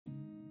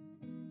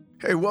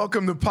Hey,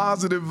 welcome to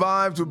Positive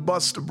Vibes with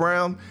Buster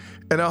Brown.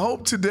 And I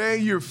hope today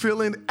you're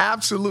feeling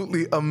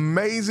absolutely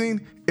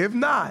amazing. If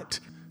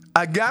not,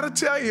 I gotta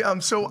tell you, I'm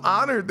so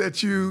honored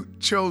that you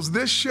chose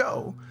this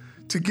show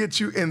to get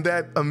you in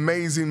that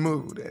amazing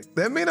mood.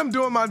 That means I'm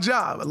doing my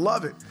job. I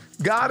love it.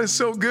 God is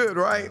so good,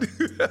 right?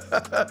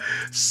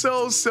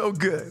 So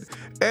good.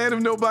 And if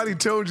nobody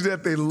told you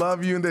that they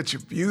love you and that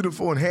you're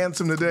beautiful and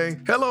handsome today,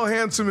 hello,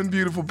 handsome and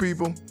beautiful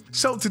people.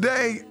 So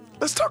today,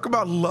 let's talk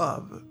about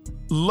love.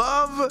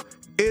 Love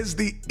is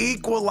the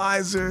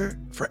equalizer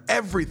for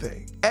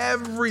everything.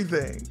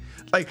 Everything.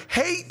 Like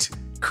hate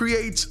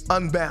creates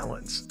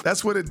unbalance.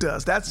 That's what it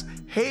does.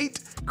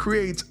 Hate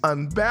creates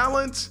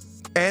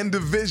unbalance and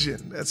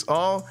division. That's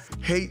all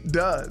hate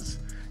does.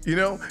 You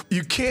know,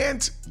 you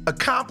can't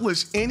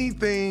accomplish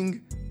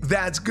anything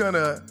that's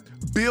gonna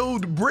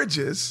build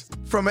bridges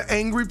from an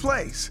angry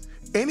place.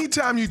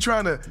 Anytime you're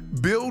trying to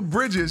build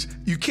bridges,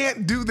 you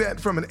can't do that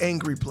from an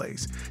angry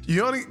place.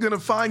 You're only gonna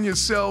find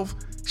yourself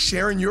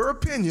sharing your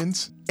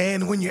opinions,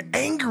 and when you're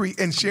angry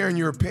and sharing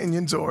your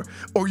opinions or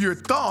your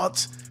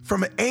thoughts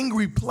from an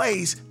angry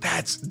place,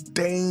 that's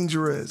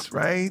dangerous,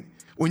 right?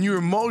 When you're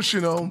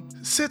emotional,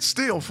 sit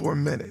still for a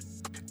minute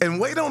and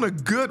wait on a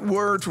good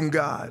word from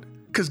God,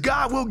 because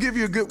God will give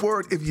you a good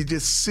word if you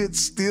just sit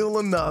still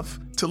enough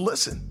to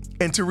listen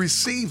and to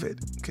receive it,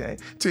 okay?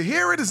 To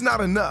hear it is not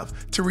enough.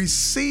 To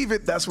receive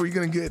it, that's where you're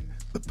gonna get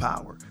the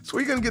power. So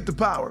you're gonna get the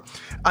power.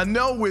 I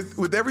know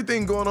with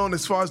everything going on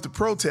as far as the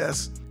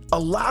protests, a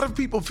lot of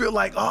people feel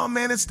like, oh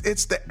man, it's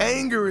the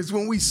anger is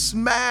when we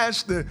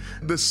smashed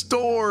the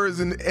stores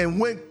and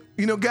went,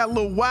 got a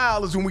little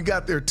wild is when we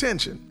got their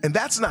attention. And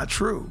that's not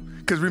true.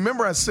 Because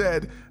remember I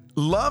said,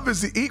 love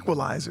is the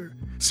equalizer.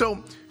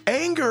 So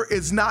anger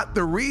is not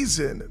the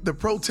reason the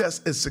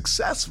protest is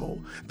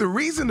successful. The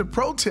reason the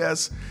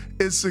protest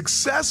is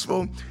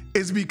successful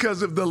is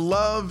because of the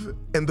love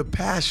and the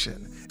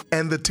passion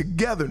and the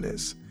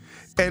togetherness.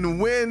 And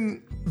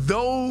when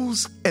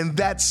those and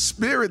that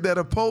spirit that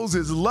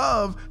opposes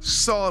love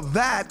saw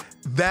that,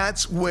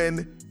 that's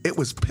when it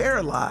was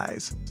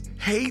paralyzed.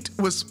 Hate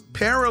was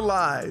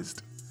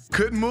paralyzed,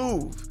 couldn't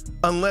move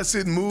unless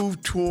it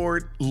moved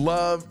toward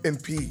love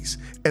and peace.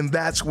 And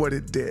that's what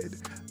it did.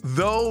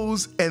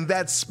 Those and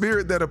that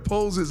spirit that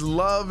opposes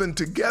love and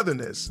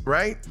togetherness,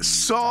 right,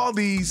 saw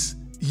these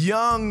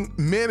young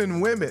men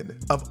and women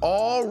of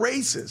all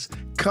races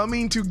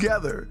coming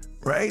together,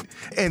 right,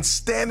 and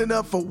standing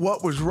up for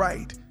what was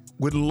right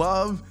with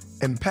love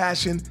and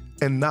passion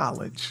and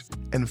knowledge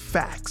and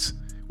facts.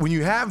 When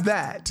you have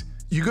that,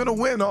 you're gonna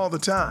win all the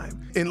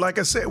time. And like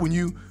I said, when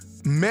you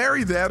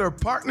marry that or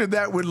partner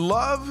that with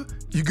love,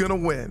 you're gonna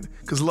win,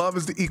 because love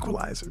is the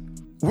equalizer.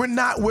 We're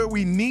not where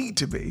we need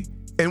to be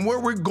and where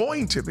we're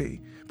going to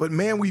be, but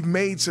man, we've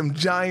made some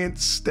giant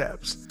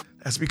steps.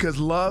 That's because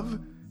love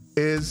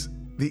is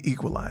the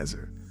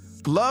equalizer.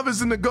 Love is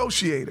the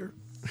negotiator.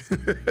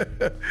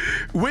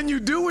 When you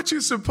do what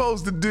you're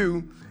supposed to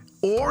do,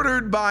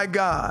 ordered by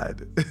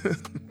God,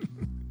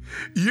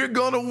 you're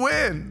gonna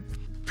win.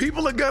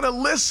 People are gonna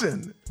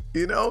listen,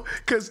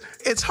 because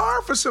it's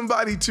hard for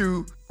somebody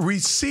to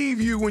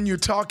receive you when you're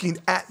talking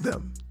at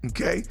them,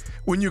 okay?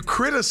 When you're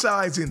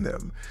criticizing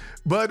them.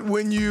 But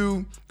when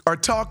you are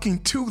talking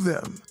to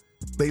them,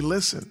 they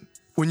listen.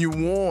 When you're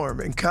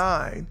warm and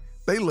kind,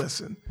 they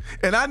listen.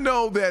 And I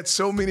know that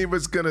so many of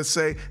us gonna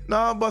say,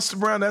 no, Buster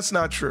Brown, that's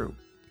not true.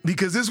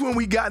 Because this is when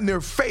we got in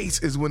their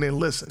face is when they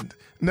listened.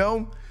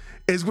 No,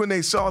 is when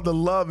they saw the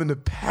love and the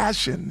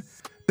passion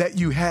that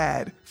you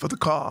had for the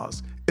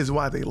cause is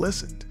why they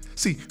listened.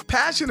 See,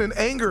 passion and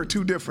anger are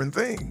two different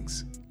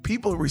things.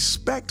 People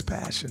respect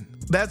passion.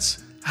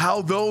 That's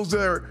how those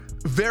that are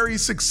very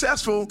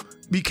successful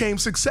became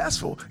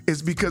successful,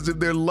 is because of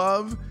their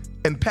love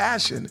and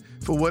passion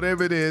for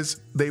whatever it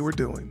is they were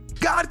doing.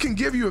 God can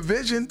give you a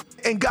vision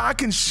and God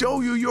can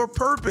show you your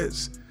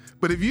purpose.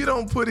 But if you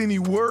don't put any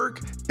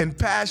work and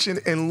passion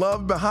and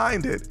love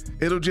behind it,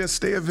 it'll just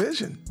stay a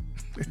vision.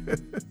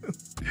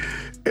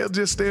 It'll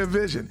just stay a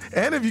vision.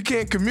 And if you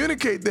can't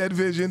communicate that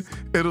vision,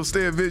 it'll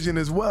stay a vision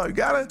as well. You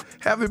gotta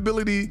have the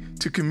ability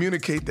to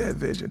communicate that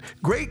vision.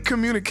 Great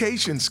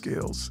communication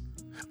skills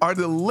are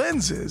the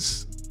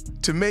lenses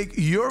to make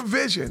your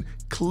vision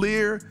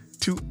clear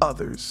to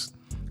others.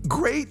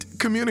 Great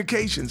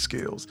communication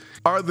skills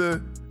are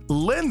the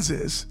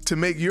lenses to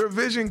make your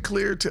vision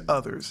clear to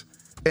others.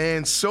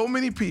 And so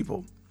many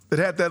people that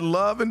had that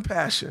love and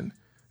passion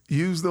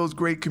use those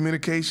great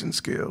communication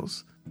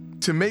skills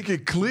to make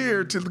it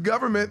clear to the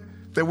government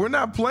that we're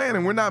not playing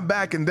and we're not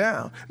backing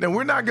down. Now,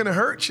 we're not gonna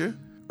hurt you,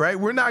 right?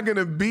 We're not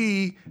gonna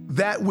be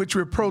that which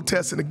we're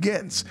protesting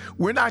against.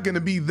 We're not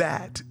gonna be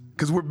that,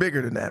 because we're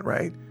bigger than that,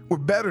 right? We're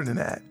better than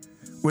that.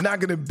 We're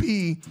not gonna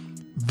be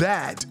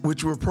that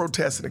which we're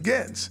protesting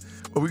against.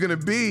 What we're gonna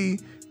be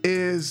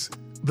is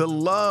the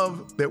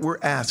love that we're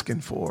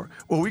asking for.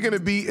 What we're gonna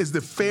be is the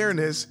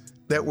fairness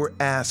that we're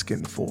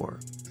asking for,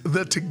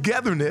 the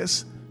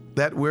togetherness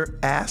that we're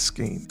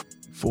asking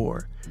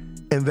for.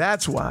 And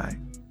that's why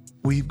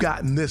we've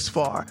gotten this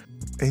far.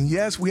 And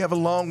yes, we have a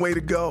long way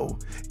to go.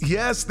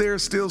 Yes,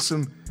 there's still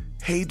some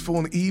hateful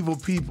and evil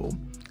people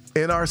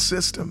in our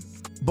system,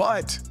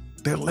 but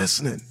they're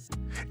listening.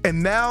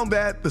 And now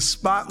that the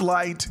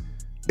spotlight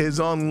is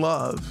on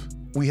love,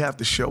 we have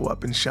to show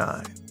up and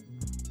shine.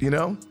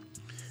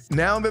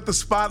 Now that the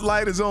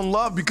spotlight is on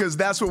love, because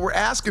that's what we're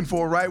asking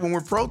for, right? When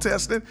we're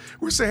protesting,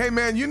 we're saying, hey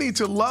man, you need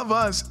to love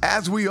us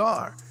as we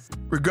are,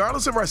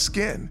 regardless of our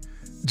skin.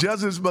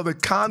 Judge us by the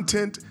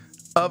content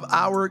of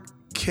our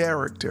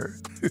character,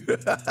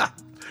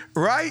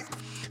 right?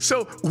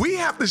 So we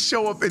have to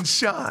show up and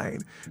shine.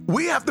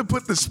 We have to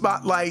put the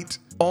spotlight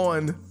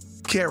on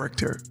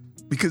character,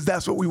 because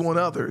that's what we want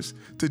others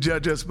to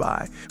judge us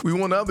by. We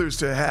want others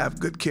to have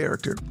good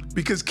character,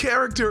 because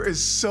character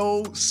is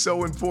so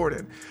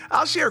important.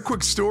 I'll share a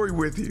quick story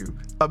with you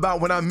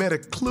about when I met a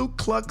Ku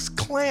Klux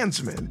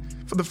Klansman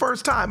for the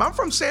first time. I'm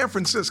from San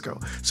Francisco,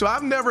 so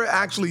I've never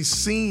actually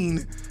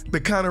seen the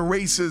kind of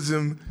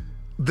racism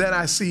that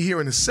I see here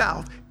in the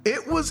South.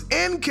 It was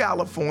in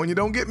California,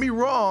 don't get me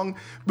wrong,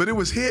 but it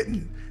was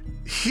hidden.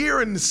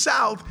 Here in the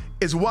South,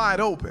 it's wide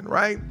open,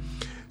 right?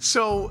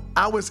 So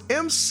I was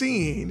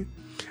emceeing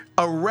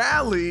a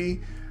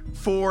rally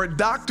for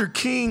Dr.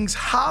 King's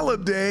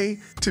holiday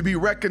to be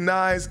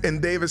recognized in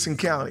Davidson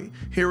County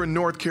here in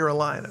North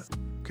Carolina,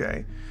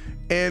 okay?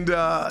 And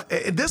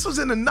this was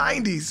in the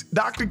 90s.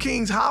 Dr.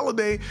 King's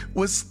holiday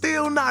was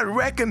still not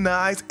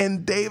recognized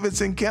in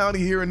Davidson County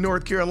here in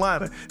North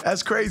Carolina.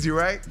 That's crazy,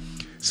 right?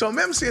 So I'm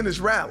emceeing this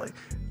rally.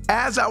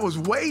 As I was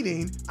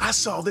waiting, I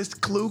saw this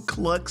Ku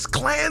Klux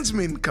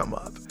Klansman come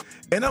up.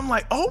 And I'm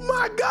like, oh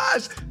my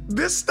gosh,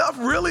 this stuff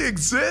really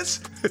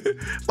exists?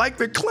 Like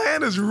the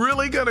Klan is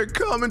really gonna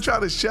come and try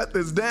to shut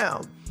this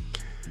down.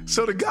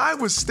 So the guy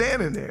was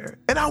standing there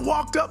and I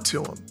walked up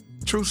to him,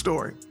 true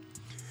story.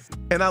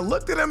 And I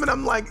looked at him and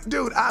I'm like,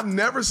 dude, I've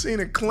never seen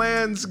a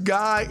Klans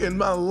guy in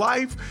my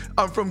life.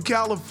 I'm from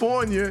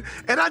California.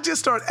 And I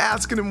just started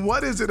asking him,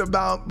 what is it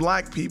about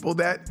black people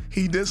that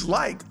he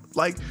disliked?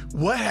 Like,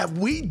 what have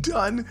we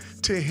done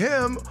to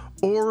him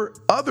or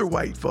other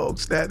white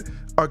folks that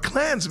are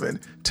Klansmen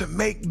to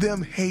make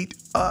them hate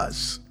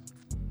us?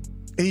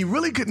 And he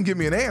really couldn't give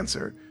me an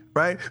answer,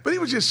 right? But he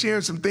was just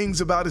sharing some things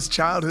about his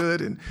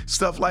childhood and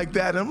stuff like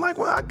that. And I'm like,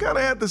 well, I kind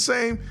of had the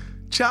same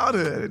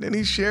childhood. And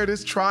he shared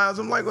his trials.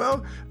 I'm like,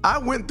 well, I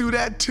went through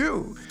that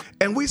too.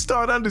 And we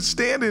start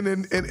understanding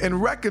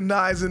and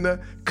recognizing the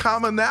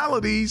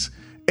commonalities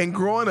in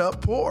growing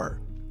up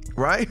poor,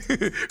 right?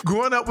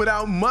 Growing up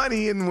without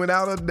money and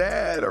without a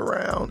dad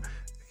around.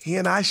 He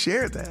and I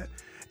shared that.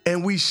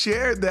 And we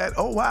shared that,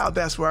 oh, wow,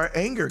 that's where our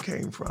anger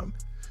came from.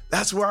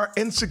 That's where our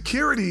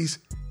insecurities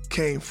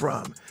came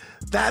from.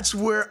 That's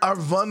where our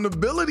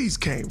vulnerabilities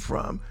came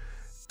from.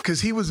 Because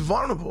he was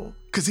vulnerable.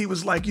 Because he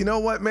was like, you know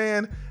what,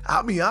 man,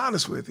 I'll be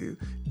honest with you.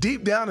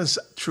 Deep down, it's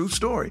a true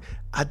story.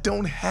 I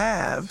don't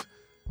have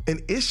an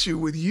issue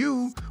with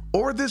you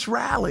or this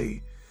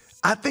rally.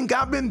 I think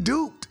I've been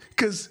duped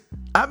because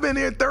I've been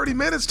here 30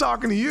 minutes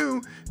talking to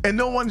you and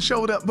no one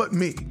showed up but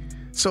me.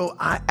 So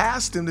I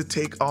asked him to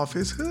take off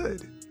his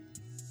hood.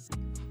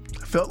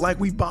 I felt like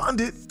we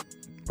bonded,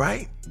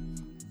 right?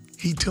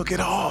 He took it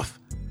off,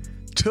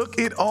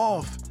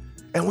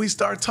 and we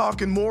started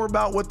talking more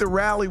about what the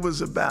rally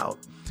was about.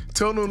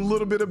 Told him a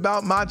little bit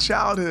about my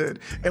childhood,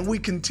 and we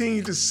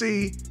continued to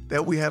see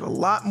that we had a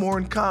lot more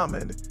in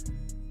common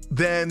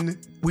than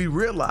we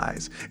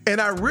realized.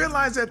 And I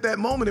realized at that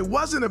moment it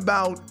wasn't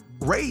about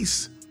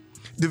race.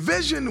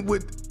 Division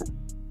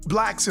with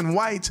blacks and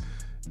whites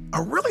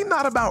are really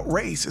not about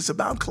race, it's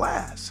about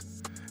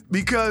class.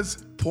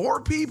 Because poor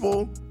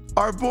people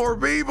are poor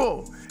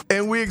people,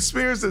 and we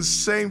experience the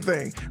same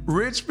thing.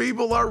 Rich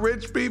people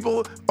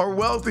are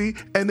wealthy,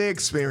 and they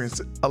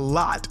experience a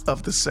lot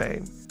of the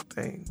same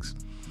things.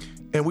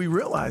 And we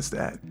realized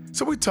that.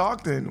 So we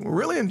talked and we're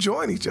really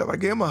enjoying each other. I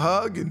gave him a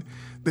hug, and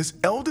this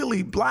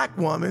elderly black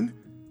woman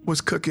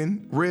was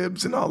cooking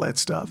ribs and all that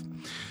stuff.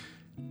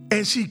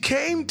 And she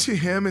came to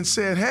him and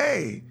said,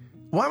 hey,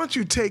 why don't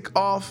you take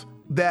off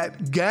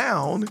that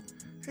gown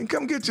and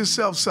come get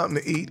yourself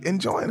something to eat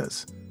and join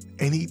us?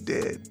 And he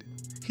did.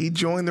 He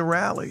joined the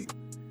rally,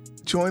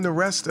 joined the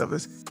rest of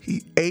us.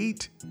 He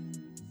ate,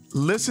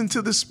 listened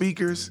to the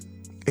speakers,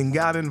 and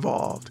got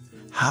involved.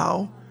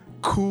 How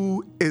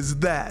cool is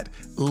that?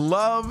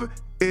 Love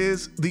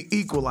is the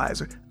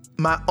equalizer.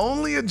 My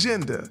only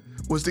agenda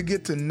was to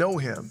get to know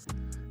him.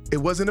 It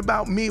wasn't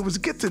about me, it was to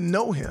get to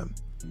know him.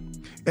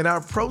 And I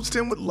approached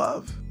him with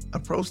love. I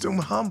approached him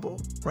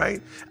humble,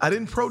 right? I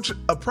didn't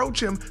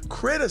approach him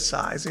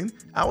criticizing.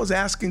 I was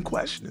asking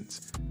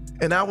questions.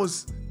 And I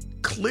was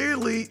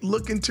clearly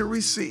looking to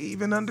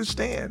receive and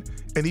understand.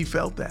 And he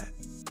felt that.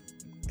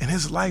 And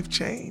his life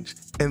changed.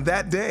 And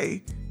that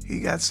day,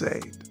 he got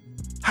saved.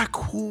 How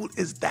cool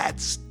is that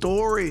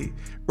story,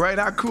 right?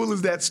 How cool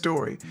is that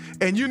story?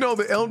 And you know,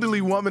 the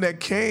elderly woman that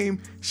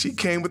came, she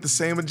came with the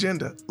same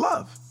agenda,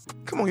 love.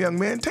 Come on, young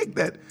man, take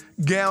that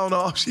gown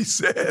off, she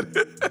said,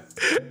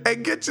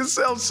 and get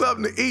yourself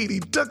something to eat. He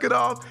took it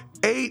off,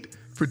 ate,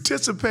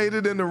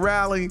 participated in the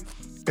rally,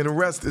 And the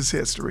rest is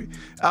history.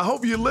 I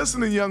hope you're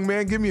listening, young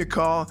man. Give me a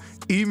call,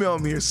 email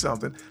me or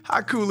something.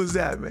 How cool is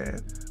that,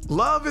 man?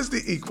 Love is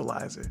the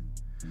equalizer.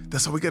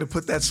 That's why we got to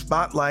put that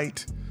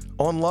spotlight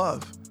on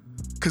love,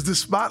 because the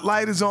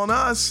spotlight is on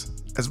us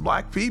as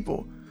Black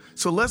people.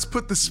 So let's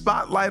put the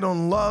spotlight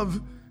on love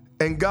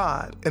and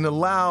God and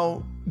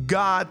allow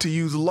God to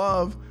use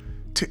love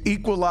to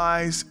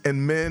equalize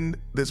and mend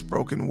this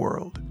broken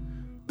world,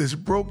 this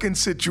broken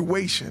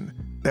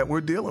situation that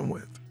we're dealing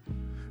with.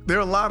 There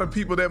are a lot of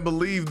people that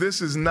believe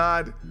this is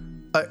not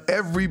a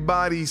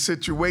everybody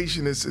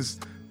situation. This is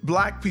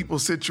Black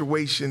people's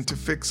situation to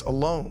fix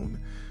alone.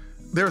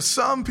 There are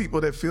some people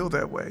that feel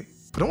that way,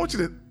 but I want you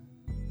to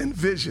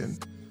envision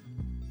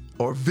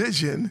or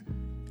vision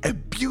a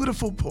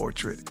beautiful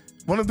portrait,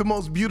 one of the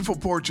most beautiful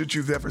portraits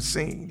you've ever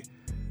seen.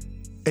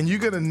 And you're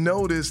gonna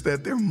notice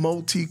that they're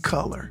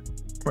multicolor,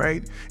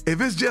 right? If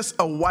it's just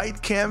a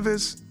white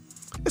canvas,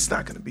 it's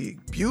not gonna be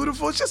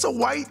beautiful. It's just a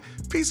white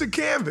piece of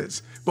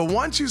canvas. But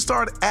once you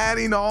start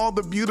adding all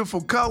the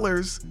beautiful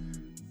colors,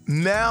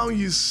 now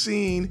you're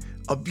seeing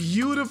a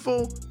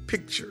beautiful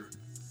picture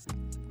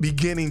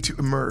beginning to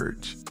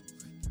emerge.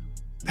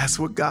 That's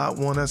what God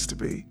wants us to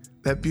be,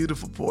 that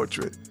beautiful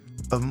portrait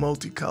of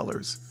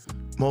multicolors,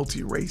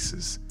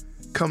 multi-races,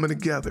 coming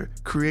together,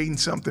 creating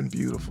something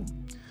beautiful.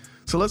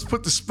 So let's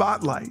put the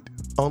spotlight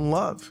on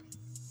love.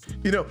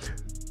 You know,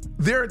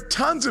 there are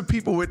tons of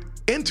people with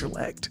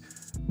intellect,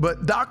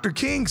 but Dr.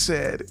 King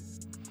said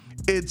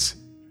it's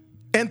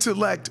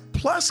intellect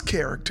plus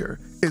character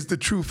is the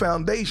true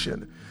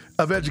foundation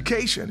of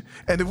education.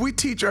 And if we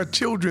teach our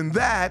children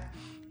that,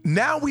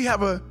 now we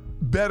have a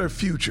better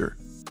future,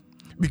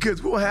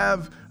 because we'll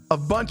have a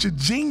bunch of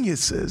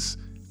geniuses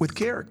with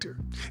character.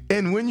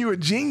 And when you're a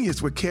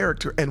genius with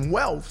character and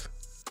wealth,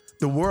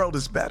 the world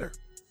is better.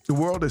 The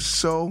world is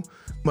so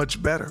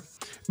much better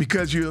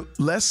because you're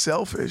less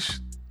selfish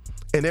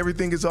and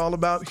everything is all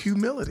about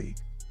humility.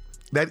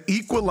 That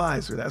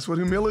equalizer, that's what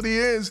humility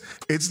is.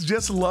 It's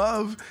just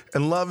love,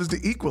 and love is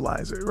the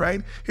equalizer,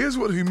 right? Here's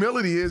what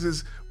humility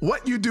is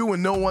what you do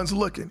when no one's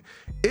looking.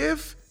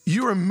 If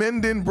you are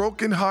mending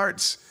broken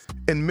hearts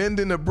and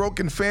mending a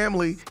broken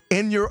family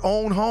in your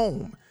own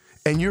home,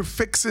 and you're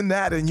fixing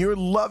that and you're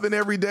loving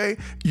every day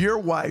your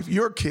wife,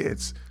 your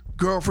kids,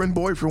 girlfriend,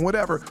 boyfriend,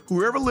 whatever,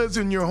 whoever lives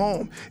in your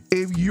home,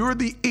 if you're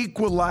the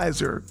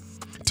equalizer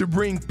to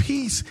bring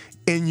peace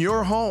in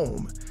your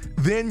home,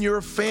 then your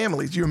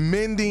families, you're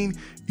mending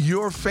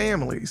your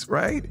families,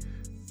 right?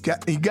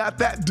 You got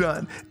that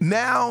done.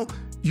 Now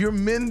you're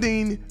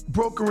mending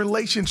broken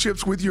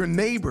relationships with your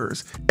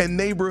neighbors and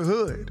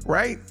neighborhood,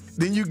 right?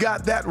 Then you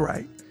got that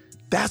right.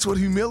 That's what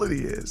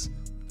humility is.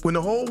 When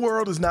the whole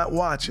world is not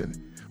watching,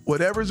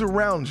 whatever's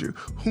around you,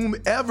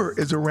 whomever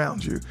is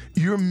around you,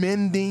 you're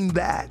mending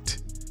that.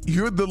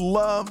 You're the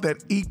love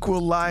that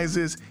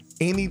equalizes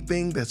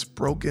anything that's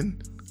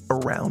broken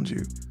around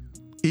you.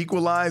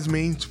 Equalize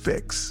means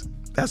fix.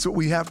 That's what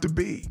we have to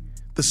be.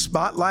 The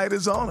spotlight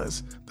is on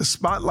us. The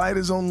spotlight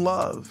is on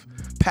love.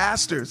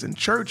 Pastors and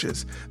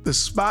churches, the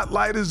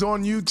spotlight is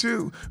on you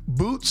too.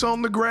 Boots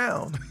on the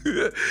ground.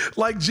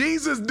 Like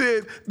Jesus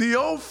did the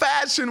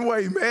old-fashioned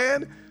way,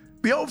 man.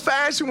 The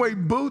old-fashioned way,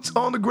 boots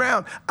on the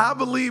ground. I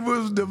believe it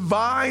was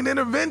divine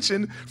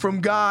intervention from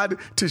God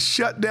to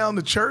shut down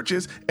the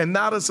churches and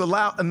not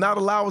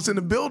allow us in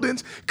the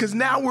buildings, because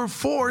now we're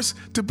forced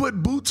to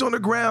put boots on the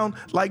ground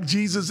like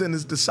Jesus and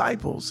his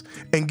disciples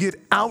and get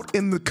out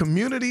in the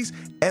communities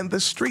and the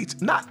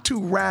streets. Not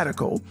too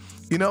radical,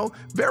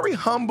 very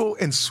humble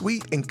and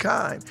sweet and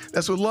kind.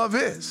 That's what love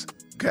is,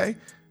 okay?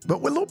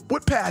 But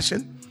with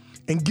passion,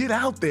 and get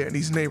out there in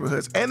these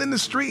neighborhoods and in the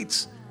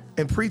streets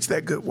and preach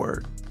that good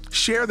word.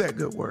 Share that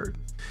good word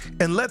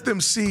and let them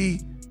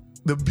see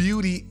the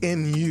beauty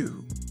in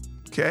you,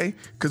 okay?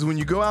 Because when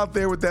you go out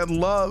there with that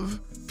love,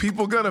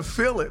 people are going to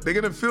feel it. They're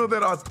going to feel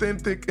that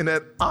authentic and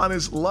that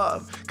honest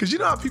love. Because you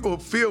know how people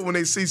feel when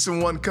they see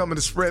someone coming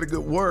to spread a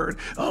good word.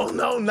 Oh,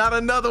 no, not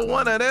another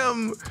one of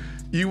them.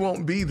 You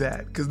won't be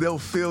that, because they'll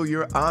feel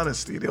your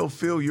honesty. They'll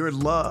feel your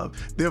love.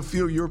 They'll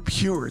feel your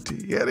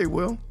purity. Yeah, they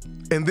will.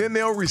 And then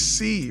they'll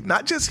receive,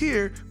 not just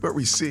hear, but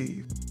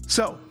receive.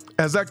 So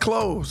as I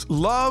close,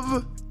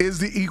 love is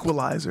the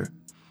equalizer.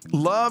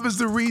 Love is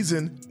the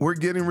reason we're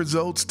getting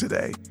results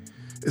today.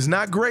 It's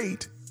not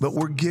great, but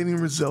we're getting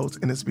results,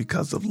 and it's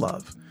because of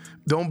love.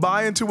 Don't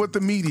buy into what the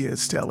media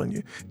is telling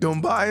you.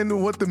 Don't buy into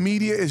what the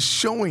media is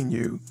showing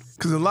you,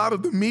 because a lot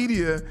of the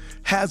media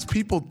has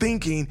people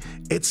thinking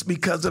it's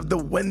because of the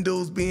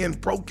windows being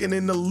broken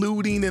and the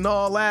looting and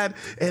all that,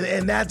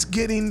 and that's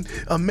getting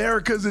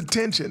America's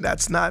attention.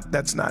 That's not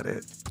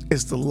it.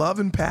 It's the love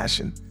and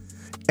passion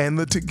and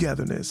the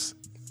togetherness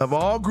of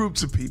all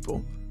groups of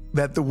people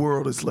that the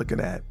world is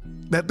looking at,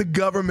 that the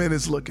government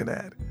is looking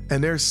at,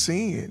 and they're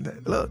seeing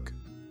that, look,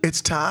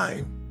 it's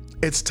time.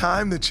 It's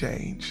time to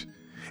change.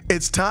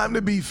 It's time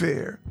to be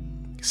fair.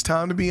 It's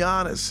time to be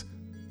honest.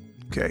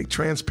 Okay,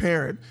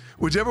 transparent.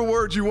 Whichever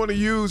word you want to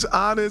use,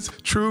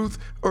 honest, truth,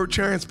 or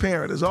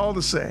transparent, is all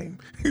the same.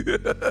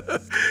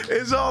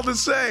 It's all the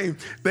same.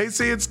 They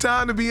say it's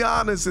time to be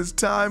honest. It's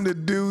time to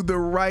do the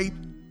right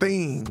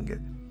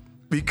thing.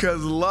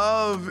 Because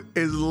love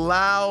is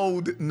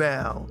loud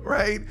now,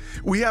 right?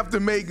 We have to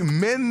make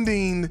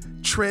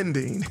mending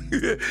trending.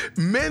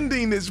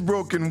 Mending this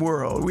broken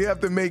world. We have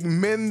to make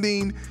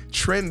mending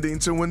trending.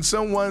 So when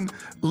someone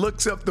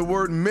looks up the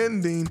word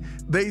mending,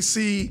 they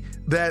see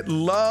that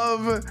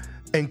love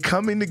and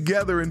coming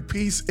together in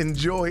peace and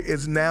joy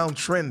is now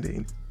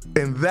trending.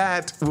 And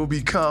that will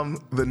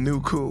become the new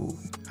cool.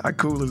 How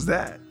cool is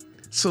that?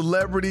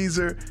 Celebrities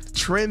are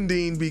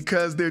trending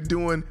because they're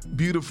doing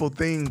beautiful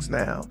things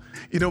now.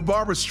 You know,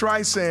 Barbara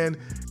Streisand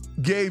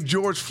gave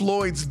George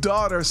Floyd's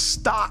daughter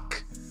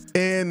stock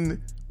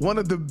in one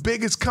of the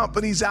biggest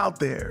companies out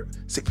there.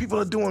 See, people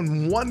are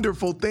doing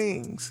wonderful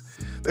things.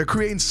 They're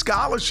creating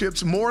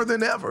scholarships more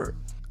than ever.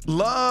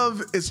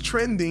 Love is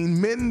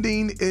trending.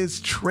 Mending is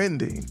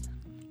trending.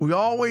 We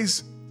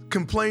always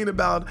complain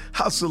about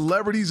how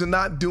celebrities are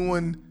not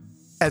doing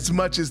as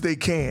much as they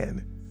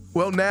can.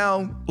 Well,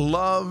 now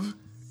love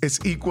is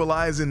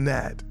equalizing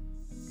that.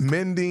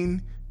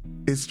 Mending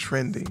is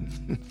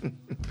trending.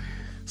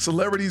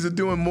 Celebrities are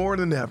doing more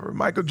than ever.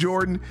 Michael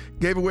Jordan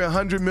gave away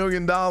 $100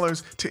 million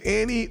to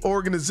any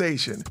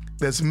organization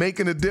that's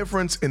making a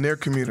difference in their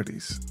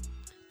communities.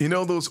 You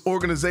know, those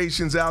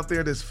organizations out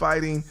there that's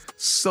fighting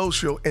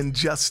social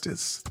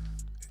injustice.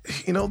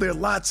 You know, there's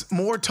lots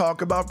more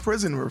talk about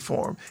prison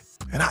reform,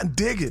 and I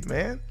dig it,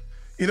 man.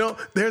 You know,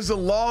 there's a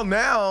law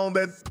now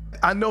that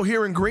I know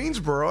here in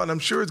Greensboro, and I'm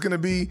sure it's going to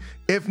be,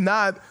 if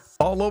not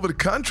all over the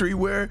country,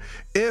 where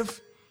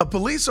if a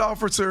police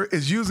officer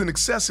is using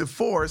excessive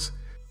force,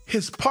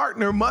 his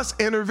partner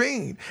must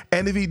intervene.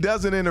 And if he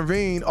doesn't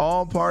intervene,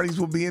 all parties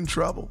will be in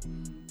trouble.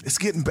 It's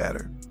getting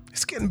better.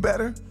 It's getting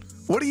better.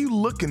 What are you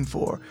looking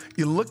for?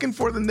 You're looking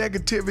for the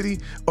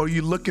negativity, or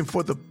you're looking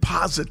for the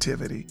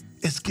positivity?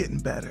 It's getting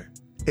better.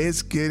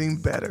 It's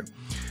getting better.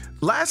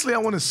 Lastly, I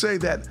want to say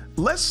that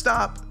let's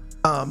stop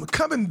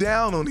coming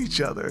down on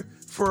each other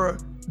for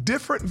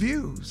different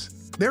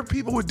views. There are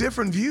people with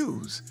different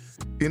views.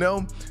 You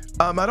know,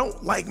 I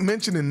don't like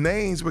mentioning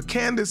names, but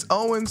Candace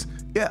Owens,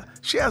 yeah,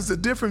 she has a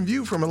different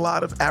view from a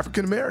lot of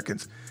African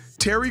Americans.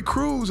 Terry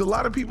Crews, a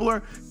lot of people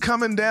are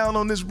coming down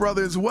on this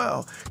brother as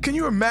well. Can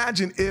you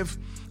imagine if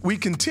we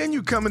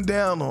continue coming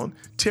down on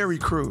Terry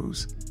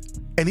Crews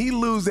and he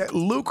lose that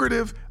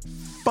lucrative,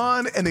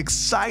 fun, and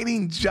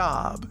exciting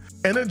job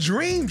and a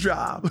dream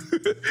job?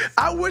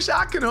 I wish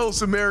I could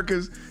host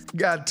America's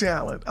Got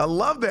Talent. I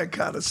love that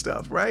kind of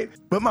stuff, right?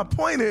 But my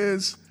point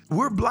is,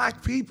 we're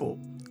black people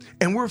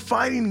and we're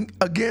fighting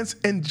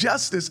against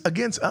injustice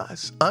against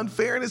us,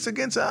 unfairness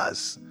against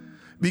us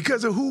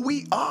because of who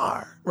we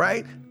are,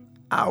 right?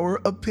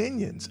 Our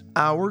opinions,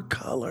 our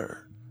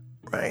color,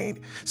 right?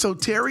 So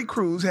Terry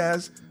Crews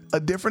has a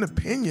different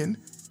opinion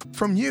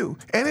from you,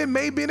 and it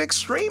may be an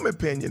extreme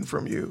opinion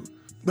from you.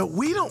 But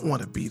we don't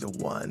want to be the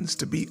ones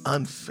to be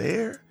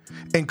unfair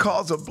and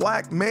cause a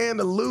black man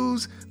to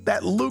lose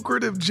that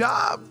lucrative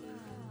job,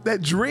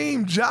 that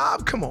dream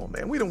job. Come on,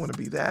 man. We don't want to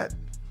be that.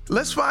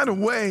 Let's find a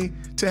way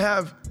to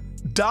have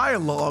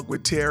dialogue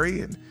with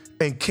Terry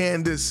and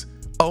Candace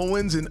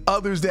Owens and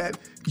others that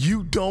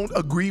you don't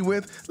agree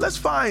with. Let's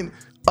find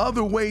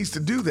other ways to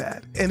do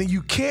that. And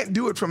you can't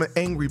do it from an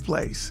angry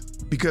place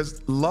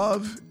because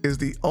love is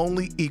the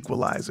only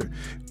equalizer.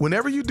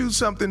 Whenever you do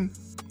something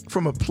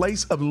from a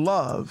place of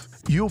love,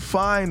 you'll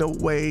find a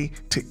way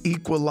to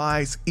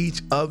equalize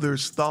each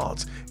other's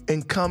thoughts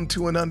and come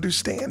to an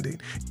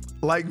understanding.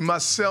 Like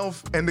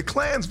myself and the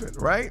Klansmen,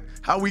 right?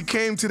 How we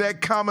came to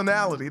that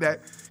commonality,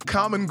 that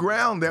common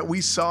ground that we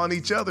saw in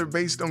each other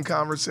based on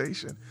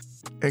conversation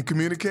and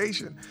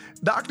communication.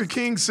 Dr.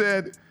 King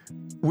said,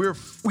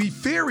 we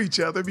fear each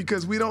other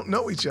because we don't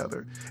know each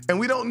other. And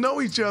we don't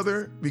know each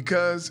other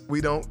because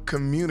we don't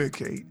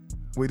communicate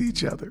with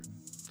each other.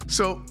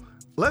 So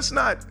let's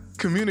not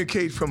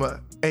communicate from an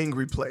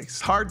angry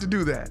place. Hard to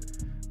do that,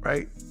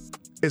 right?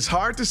 It's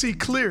hard to see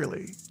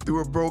clearly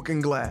through a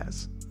broken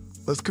glass.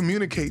 Let's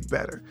communicate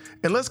better.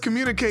 And let's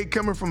communicate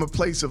coming from a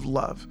place of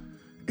love.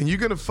 And you're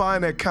going to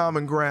find that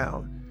common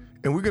ground.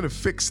 And we're going to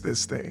fix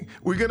this thing.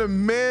 We're going to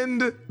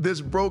mend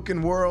this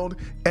broken world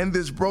and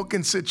this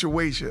broken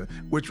situation,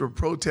 which we're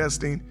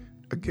protesting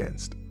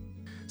against.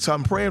 So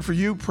I'm praying for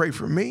you. Pray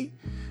for me.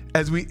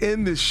 As we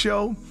end this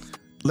show,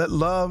 let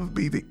love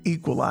be the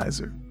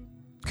equalizer.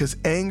 Because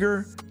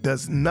anger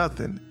does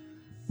nothing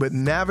but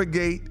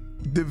navigate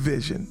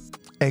division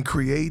and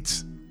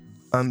creates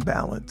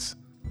unbalance.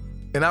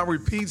 And I'll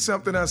repeat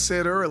something I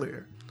said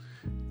earlier.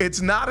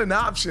 It's not an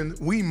option.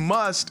 We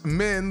must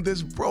mend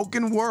this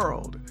broken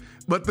world.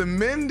 But the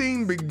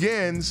mending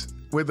begins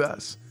with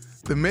us.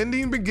 The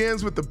mending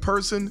begins with the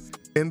person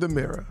in the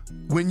mirror.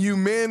 When you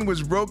mend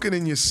what's broken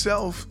in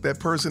yourself, that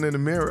person in the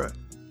mirror,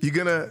 you're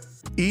going to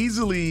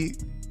easily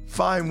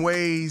find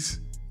ways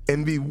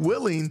and be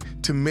willing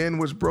to mend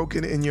what's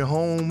broken in your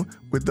home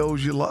with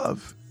those you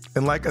love.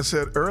 And like I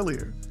said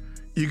earlier,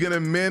 You're going to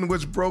mend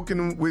what's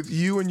broken with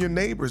you and your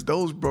neighbors,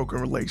 those broken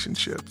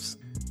relationships,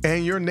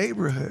 and your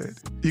neighborhood.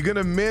 You're going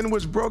to mend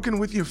what's broken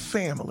with your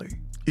family.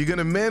 You're going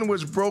to mend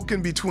what's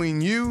broken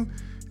between you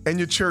and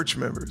your church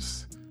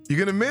members. You're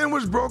going to mend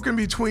what's broken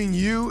between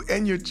you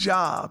and your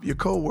job, your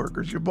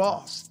coworkers, your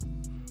boss.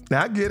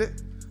 Now, I get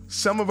it.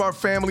 Some of our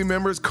family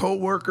members,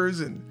 coworkers,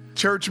 and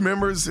church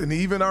members, and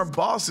even our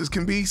bosses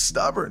can be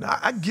stubborn.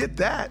 I get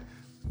that.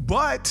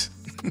 But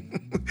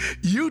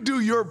you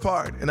do your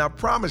part, and I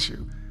promise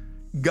you,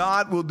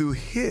 God will do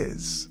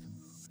his.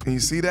 And you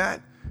see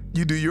that?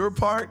 You do your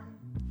part,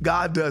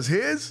 God does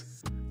his.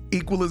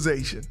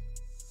 Equalization.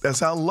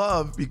 That's how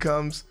love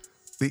becomes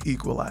the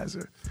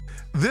equalizer.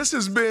 This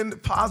has been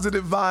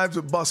Positive Vibes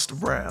with Buster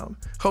Brown.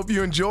 Hope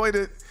you enjoyed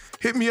it.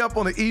 Hit me up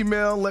on an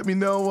email. Let me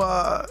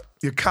know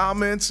your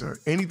comments or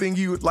anything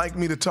you would like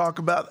me to talk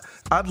about.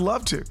 I'd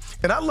love to.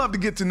 And I'd love to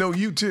get to know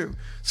you too.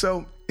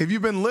 So if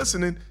you've been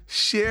listening,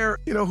 share,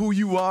 who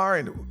you are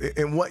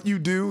and what you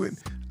do. And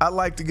I'd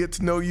like to get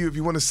to know you. If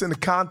you want to send a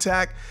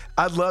contact,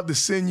 I'd love to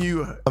send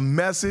you a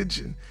message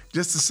and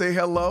just to say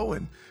hello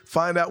and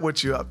find out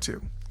what you're up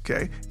to.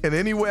 Okay. And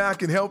any way I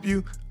can help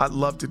you, I'd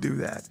love to do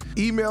that.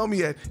 Email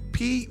me at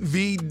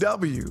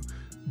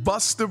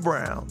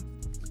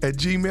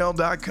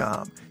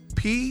pvwbusterbrown@gmail.com.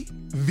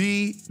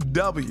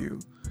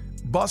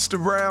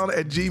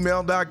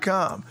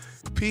 pvwbusterbrown@gmail.com.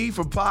 P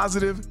for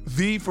positive,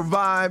 V for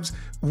vibes,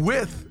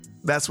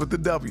 that's what the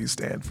W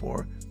stand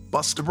for.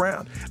 Buster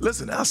Brown.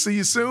 Listen, I'll see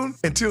you soon.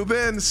 Until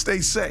then,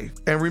 stay safe.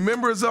 And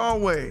remember, as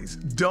always,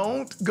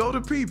 don't go to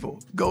people,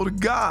 go to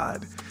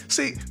God.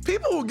 See,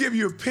 people will give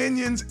you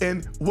opinions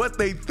and what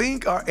they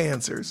think are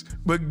answers,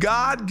 but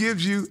God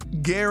gives you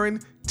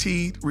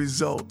guaranteed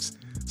results.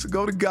 So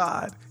go to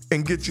God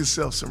and get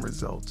yourself some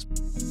results.